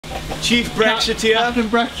Chief Brexiteer. Captain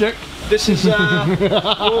Brexit. This is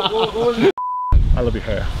what was it? I love your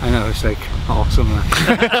hair. I know, it's like awesome.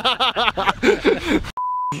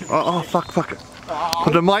 Oh, fuck.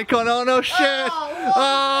 Put the mic on. Oh no, shit.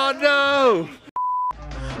 Oh no.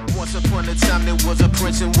 Once upon a time there was a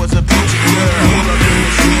prince and was a beauty girl. All up in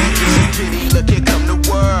the street, it's a pity, look here come the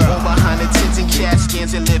world. All behind the tents and cat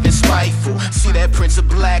skins and living spiteful. See that prince of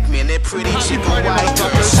black men, that pretty chick and white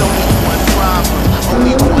girl. It's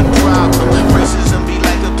only one problem. Racism be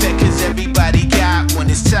like a pet cause everybody got one.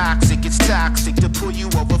 It's toxic to pull you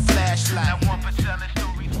over flashlight.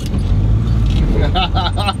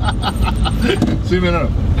 Zoom in on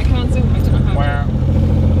him. I can't zoom, I don't know how to.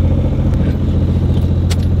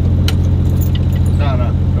 No,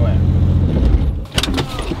 go ahead.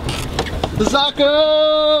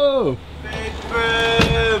 Zacco! Big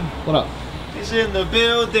Perm! What up? He's in the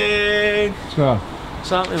building! What's going on? What's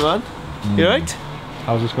happening, man? You right?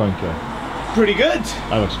 How's this going today? Pretty good!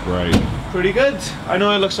 That looks great. Pretty good. I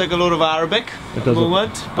know it looks like a load of Arabic at the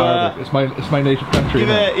moment, but it's my native country.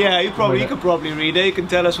 yeah, you could probably read it. You can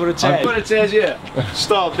tell us what it says. What it says here.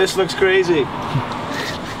 Stop, this looks crazy.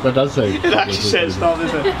 That does say. It actually says stop,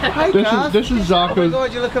 doesn't it? Hi, Kath. This is Zacco's. Oh my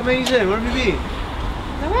god, you look amazing. Where have you been?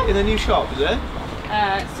 Nowhere. In the new shop, is it?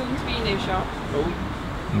 Soon to be new shop. Oh.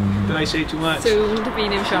 Did I say too much? Soon to be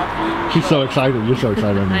new shop. She's so excited. You're so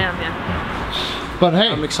excited. I am, yeah. But hey,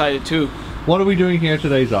 I'm excited too. What are we doing here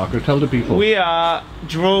today, Zacco? Tell the people. We are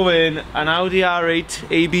drawing an Audi R8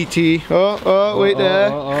 ABT. Oh, wait there.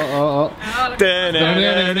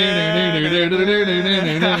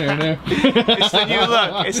 It's the new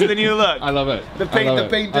look. It's the new look. I love it. The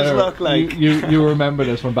painters look like. You remember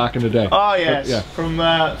this from back in the day? Oh yes. Yeah. From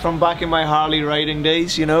back in my Harley riding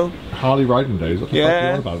days, you know. Harley riding days. What the fuck are you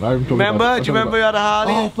on about? I haven't talked about it. Do you remember you had a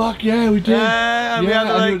Harley? Oh fuck yeah, we did. Yeah, and we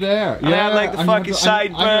had like, there. And I had like the fucking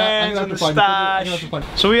sideburns and the stash.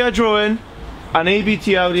 So we are drawing an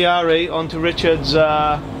ABT Audi R8 onto Richard's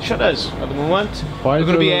shutters at the moment. We're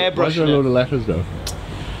going to be airbrushing Why is there a load of letters though?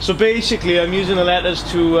 So basically I'm using the letters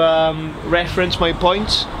to reference my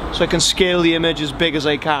points, so I can scale the image as big as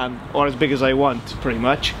I can, or as big as I want, pretty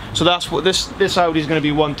much. So that's what this Audi is going to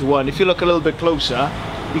be 1-to-1. If you look a little bit closer,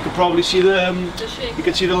 you could probably see the shape. You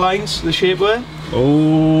can see the lines, the shape there.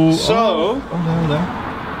 Oh. So there.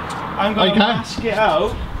 I'm going to mask it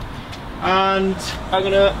out, and I'm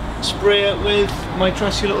going to spray it with my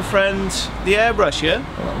trusty little friend, the airbrush. Yeah.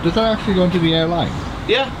 Does that actually go into the airline?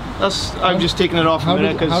 Yeah. I'm just taking it off a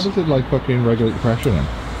minute because. How does it like fucking regulate the pressure then?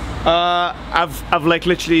 I've like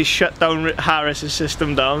literally shut down Harris's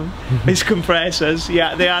system down. His compressors,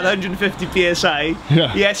 yeah, they had 150 psi.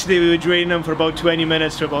 Yeah. Yesterday we were draining them for about 20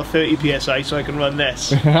 minutes to about 30 psi, so I can run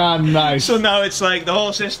this. Nice. So now it's like the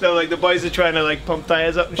whole system, like the boys are trying to like pump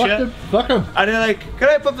tires up and shit. Fuck them. And they're like, "Can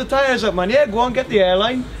I pump the tires up, man?" "Yeah, go on, get the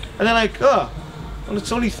airline." And they're like, "Oh, well,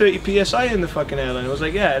 it's only 30 psi in the fucking airline." I was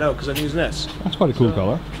like, "Yeah, I know, because I'm using this." That's quite a cool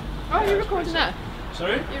colour. Oh, you're recording that?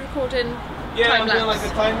 Sorry? You're recording. Yeah, I'm doing like a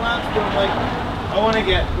time lapse, but like I want to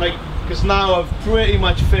get like, because now I've pretty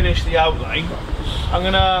much finished the outline. I'm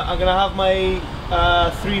gonna have my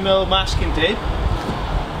 3mm masking tape,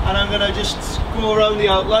 and I'm gonna just go around the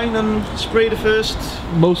outline and spray the first.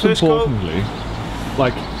 Most importantly,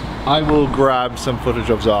 like I will grab some footage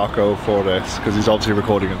of Zacco for this because he's obviously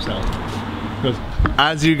recording himself. Because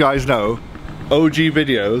as you guys know, OG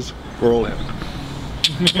videos were all him.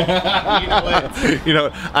 You know,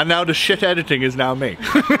 and now the shit editing is now me.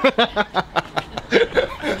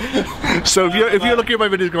 So if you're looking at my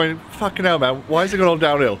videos going, fucking hell man, why is it going all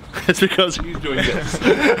downhill? It's because he's doing this.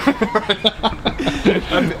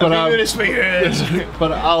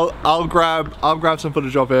 But I'll grab some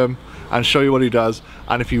footage of him and show you what he does.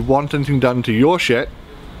 And if you want anything done to your shit,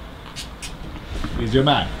 he's your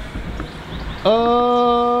man. Oh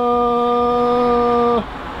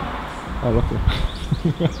look.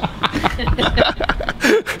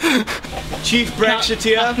 Chief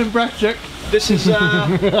Brexiteer. Captain Brexit. This is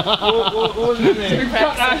what was his name?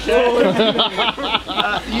 I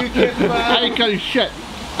ain't cutting shit.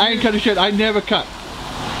 I never cut.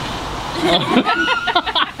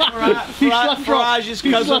 Farage's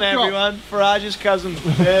cousin, everyone. Farage's cousin.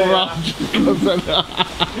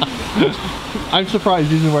 I'm surprised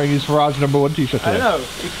he isn't wearing his Farage #1 t-shirt today. I know.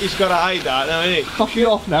 He's got to hide that now, isn't he? Fucking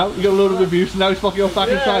off now. You got a load of abuse and now he's fucking off back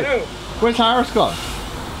inside. I know. Where's Harris gone?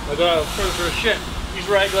 I don't know. For a shit. He's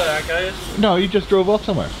regular, that guy is. No, he just drove off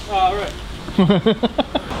somewhere. Oh, right.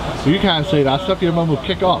 You can't say that stuff. Your mum will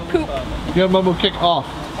kick off. Poop. Your mum will kick off.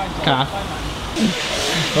 Cat.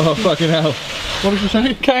 Oh fucking hell. What did you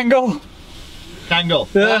say? Kangle. Kangle.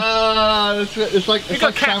 It's like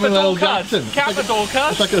Samuel L. Jackson. Capital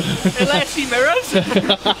cut. It's like a Alessi mirrors.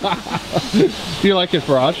 Do you like it,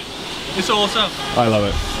 Faraj? It's awesome. I love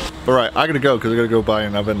it. Alright, I gotta go because I gotta go buy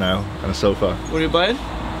an oven now and a sofa. What are you buying?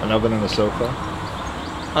 An oven and a sofa.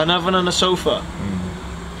 An oven and a sofa.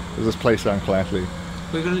 There's this place down Clantley.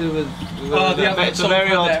 We're gonna do with. It's a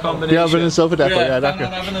very odd combination. The oven and sofa depot, yeah, Down that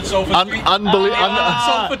on Oven and Sofa Street.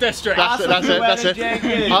 Sofa District. That's it.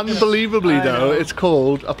 Unbelievably though, it's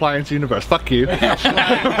called Appliance Universe. Fuck you. Kath,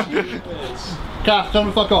 tell me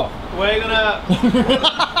to fuck off. We're gonna.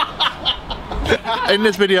 In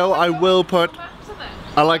this video, I will put.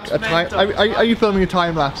 I like a time. Are you filming a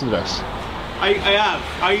time lapse of this? I am.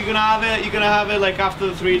 Are you gonna have it? You're gonna have it like after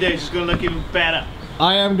the 3 days. It's gonna look even better.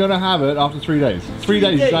 I am gonna have it after 3 days. 3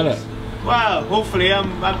 days, is that it? Well, hopefully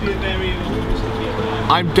I'm very.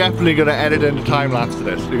 I'm definitely gonna edit in a time lapse to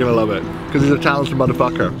this. You're gonna love it because he's a talented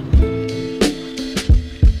motherfucker.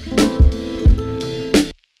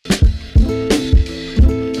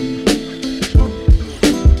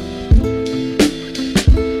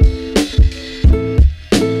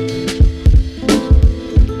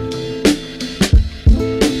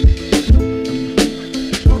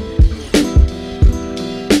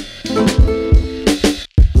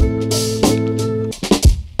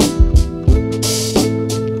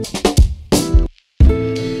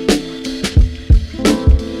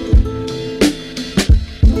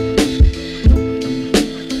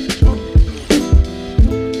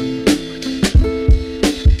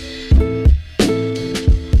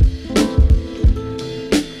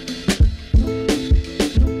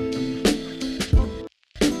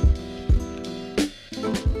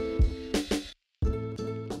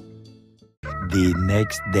 The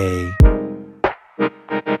next day.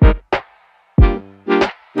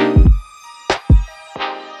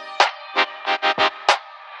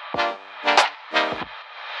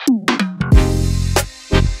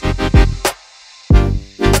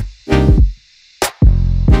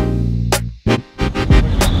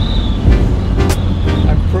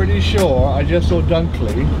 I'm pretty sure I just saw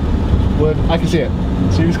Dunkley with. I can see it.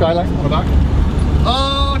 See the Skyline on the back?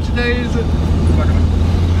 Oh,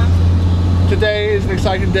 Today is an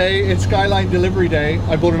exciting day. It's Skyline delivery day.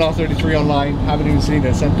 I bought an R33 online, haven't even seen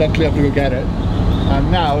it, sent Dunkley up to go get it.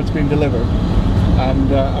 And now it's been delivered.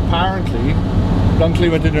 And apparently,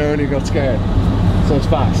 Dunkley went in early and got scared. So it's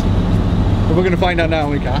fast. But we're going to find out now,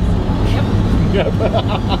 aren't we, Kath? Yep.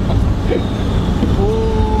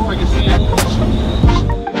 Oh, I can see it.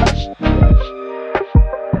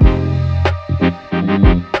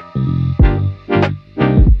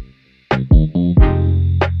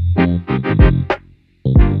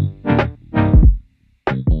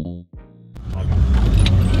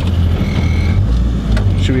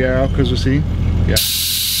 Should we air out because we're seeing? Yeah.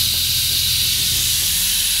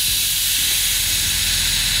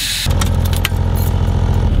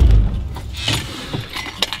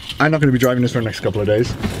 I'm not going to be driving this for the next couple of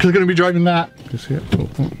days because I'm going to be driving that. You see it?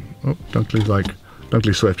 Oh,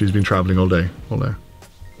 Dunkley's Swift. He's been traveling all day.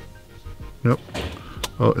 Nope.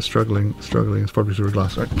 Oh, it's struggling. It's probably through a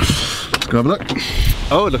glass, right? Let's go have a look.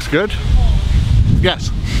 Oh, it looks good.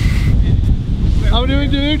 Yes. How are we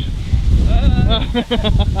doing, dude? Where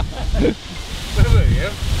were you?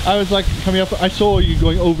 I was like coming up. I saw you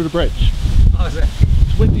going over the bridge. Oh, is it?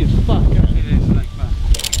 It's windy as fuck. It is like that.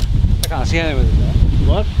 I can't see anything with this hair.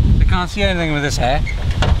 What? I can't see anything with this hair.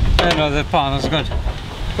 I know the panel's good.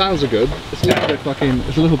 Panels are good. It's a little bit fucking.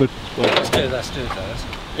 It's a little bit. Well, Let's do it.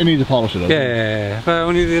 it needs a polish, doesn't it? Yeah, but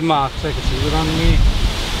only the marks I can see. But on me,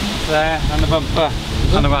 there, and the bumper,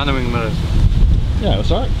 and the wing mirrors. Yeah,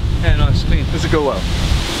 that's alright. Yeah, no, it's clean. Does it go well?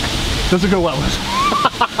 Does it go well?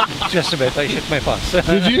 Just a bit. I shit my pants.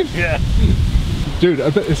 Did you? Yeah. Dude,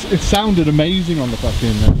 it sounded amazing on the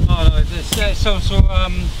fucking. Oh no, it's so. Is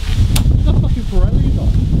that fucking Pirelli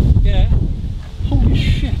on? Yeah. Holy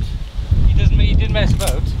shit. He didn't mess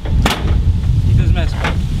about. He doesn't mess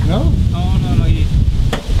about. No? Oh no. He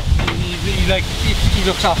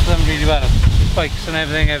looks after them really well. His bikes and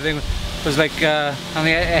everything was like, and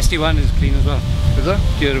the SD1 is clean as well. Is that?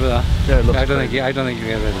 Do you with that? Yeah, it looks I don't great. think you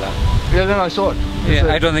get rid of that. Yeah, no, I saw it.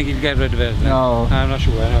 I don't think he'd get rid of it. No. I'm not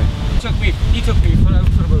sure anyway. He took me for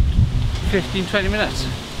about 15-20 minutes.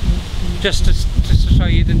 Just to try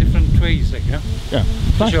it in different ways, like, you know? Yeah.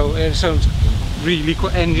 To show it sounds really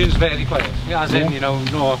quiet, engine's very quiet. As in, you know,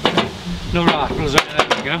 no rattles or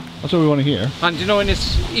anything, you know? That's what we want to hear. And you know, when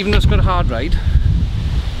even though it's got a hard ride,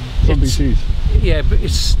 It's on BCs. Yeah, but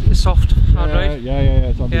it's soft, hard ride. Yeah,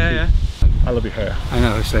 it's on BCs. Yeah. I love your hair. I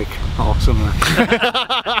know, it's like awesome.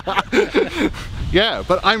 Yeah,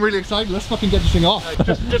 but I'm really excited. Let's fucking get this thing off.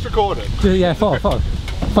 Just record it. Yeah,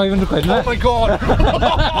 500 quid. Oh my god!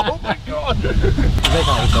 Oh my god!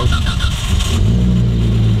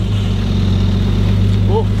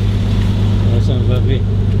 Oh, that sounds lovely.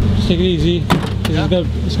 Just take it easy. Yeah.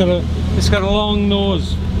 It's got a long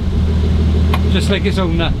nose, just like its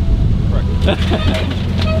owner. Right.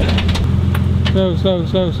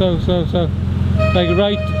 So. Like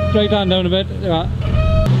right hand down a bit. Yeah.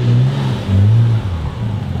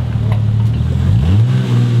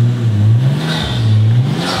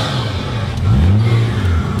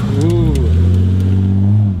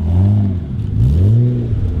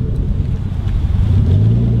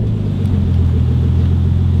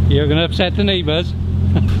 You're gonna upset the neighbours.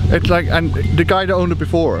 It's like, and the guy that owned it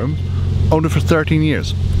before him owned it for 13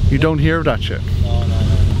 years. You don't hear of that shit. No.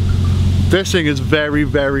 This thing is very,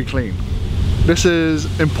 very clean. This is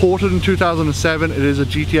imported in 2007. It is a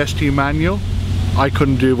GTST manual. I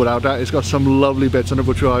couldn't do without that. It's got some lovely bits in it,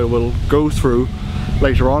 which I will go through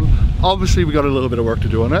later on. Obviously, we got a little bit of work to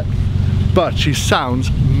do on it, but she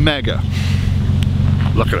sounds mega.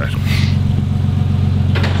 Look at it.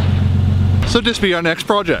 So this be our next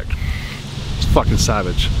project. It's fucking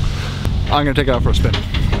savage. I'm gonna take it out for a spin.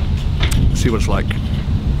 See what it's like.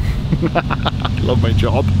 I love my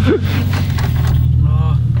job.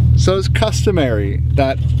 So it's customary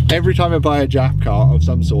that every time I buy a Jap car of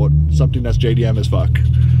some sort, something that's JDM as fuck,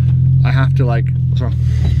 I have to like, what's wrong?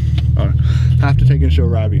 Oh, I have to take it and show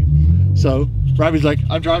Ravi. So Ravi's like,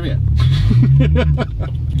 I'm driving it.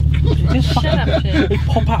 They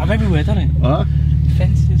pop out of everywhere, don't they? Huh?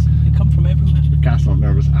 Fences, they come from everywhere. Cat's not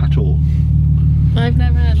nervous at all. I've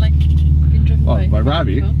never like been driven by. Oh, by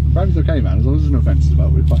Ravi? Ravi's okay, man, as long as there's no fences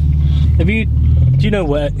about, we're fine. Do you know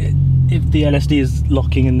where, if the LSD is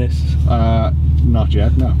locking in this? Not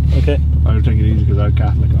yet, no. Okay. I would take it easy because I'm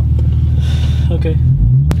Catholic. Okay.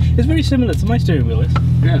 It's very similar to my steering wheel, this.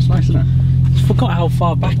 Yeah, it's nice, isn't it? I forgot how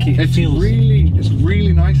far back it feels. It's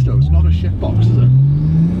really nice though. It's not a shit box, is it?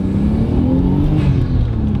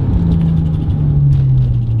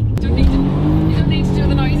 You don't need to do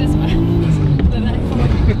the noises, man.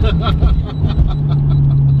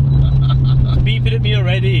 Beeping at me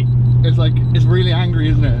already. It's like, it's really angry,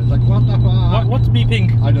 isn't it? It's like, what the fuck? What's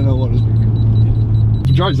beeping? I don't know what is beeping.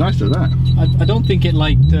 The drive's nice though, that. I don't think it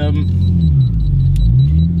liked,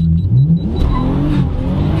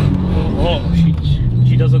 Oh,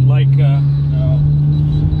 she doesn't like, No.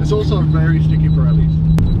 It's also very sticky Pirellis.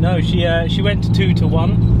 No, she went to 2 to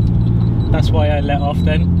 1. That's why I let off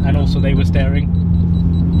then, and also they were staring.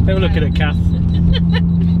 They were looking at Kath.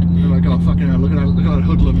 They're like, oh fucking hell, look at that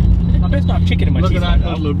hoodlum. I bet it's not chicken in my teeth. Look at that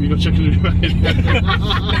hoodlum, you got chicken in your head.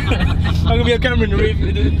 I'm gonna be a camera in the rear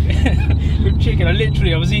with chicken. I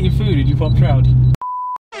was eating food and you popped out.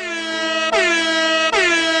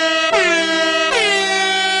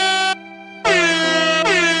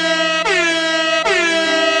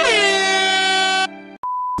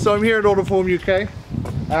 So I'm here at Autoform UK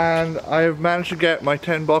and I have managed to get my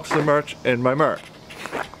 10 boxes of merch in my Merc.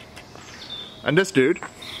 And this dude,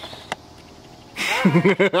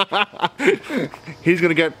 he's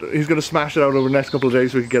gonna smash it out over the next couple of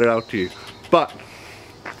days so we can get it out to you. But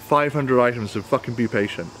 500 items, so fucking be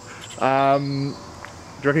patient. Do you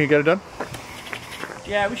reckon you get it done?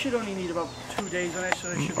 Yeah, we should only need about 2 days on it,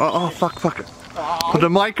 so it should be Oh, fuck it. Oh. Put the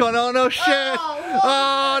mic on, oh no shit!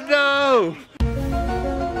 Oh no!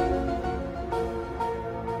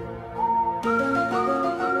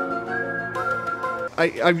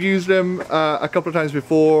 I've used him a couple of times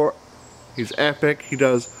before. He's epic. He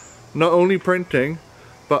does not only printing,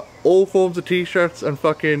 but all forms of t-shirts and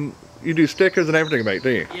fucking, you do stickers and everything, mate,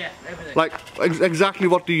 don't you? Yeah, everything. Like, exactly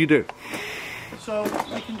what do you do? So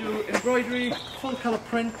we can do embroidery, full colour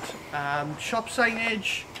print, shop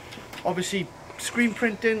signage, obviously screen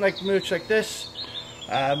printing like merch like this.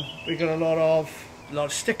 We got a lot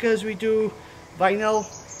of stickers we do, vinyl.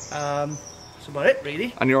 That's about it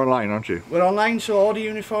really. And you're online, aren't you? We're online, so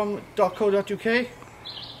orderuniform.co.uk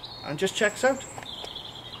and just check us out.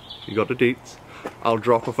 You got the deets. I'll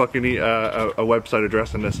drop a fucking a website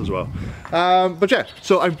address in this as well. But yeah,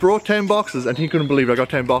 so I brought 10 boxes and he couldn't believe I got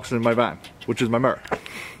 10 boxes in my van, which is my Merc.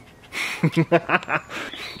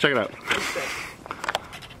 Check it out.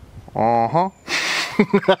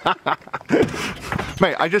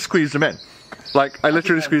 Mate, I just squeezed them in. Like, I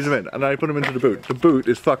literally squeezed them in and I put them into the boot. The boot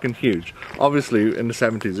is fucking huge. Obviously, in the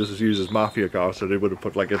 70s, this was used as mafia cars, so they would have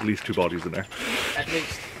put like at least 2 bodies in there. At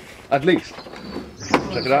least. At least.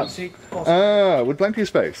 Check it out. With plenty of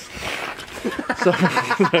space. So,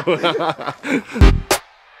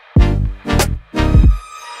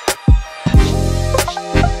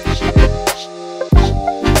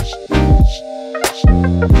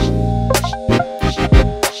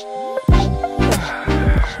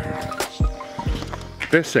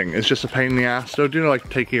 This thing is just a pain in the ass, though, do you know, like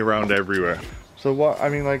taking it around everywhere. So what, I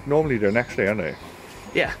mean, like normally they're next day, aren't they?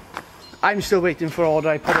 Yeah. I'm still waiting for order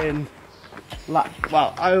I put in.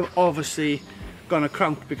 Well, I've obviously gone a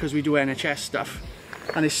crunk because we do NHS stuff.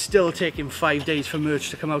 And it's still taking 5 days for merch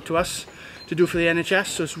to come out to us to do for the NHS.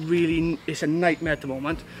 So it's a nightmare at the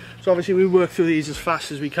moment. So obviously we work through these as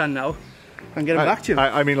fast as we can now and get them back to you.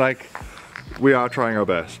 I mean, like, we are trying our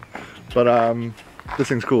best. But this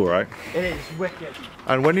thing's cool, right? It is wicked.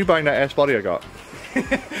 And when you buying that S body I got?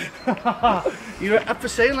 You're up for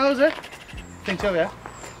sale now, is it? Think so, yeah.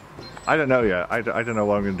 I don't know yet. I don't know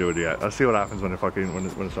what I'm gonna do with it yet. I'll see what happens when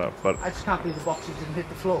it's up. But I just can't believe the boxes didn't hit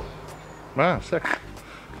the floor. wow, sick.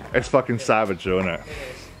 It's fucking savage, though, isn't it?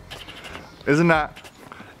 It is.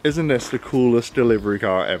 Isn't this the coolest delivery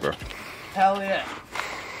car ever? Hell yeah.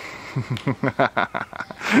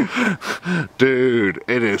 Dude,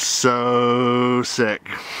 it is so sick.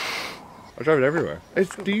 I drive it everywhere.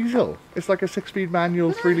 It's diesel. It's like a 6-speed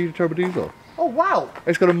manual 3-litre turbo diesel. Oh wow.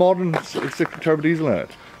 It's got a modern 6 turbo diesel in it.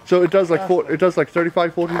 So it does like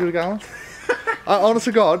 35, 40 litre gallons. Honest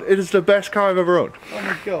to God, it is the best car I've ever owned. Oh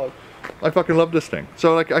my god. I fucking love this thing.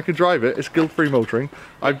 So like I can drive it. It's guilt-free motoring.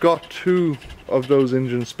 I've got 2 of those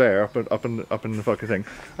engines spare up in the fucking thing.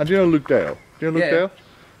 And do you know Luke Dale? Do you know Luke Dale?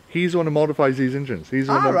 He's the one who modifies these engines. He's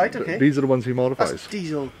the one right, okay. These are the ones he modifies. That's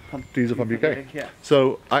Diesel Pump UK. Yeah.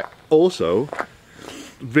 So I also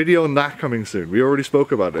video on that coming soon. We already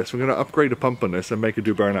spoke about this. We're going to upgrade a pump on this and make it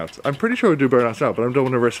do burnouts. I'm pretty sure it'll do burnouts now, but I don't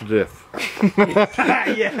want to risk the diff.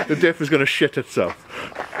 Yeah. The diff is going to shit itself.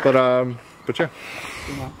 But yeah.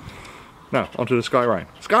 Now onto the Skyline.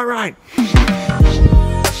 Skyline.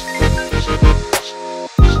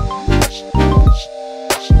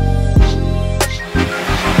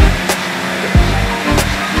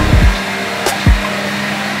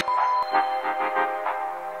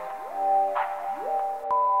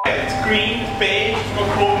 It's green, beige, it's got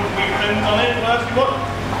chrome weaving on it. What else you got?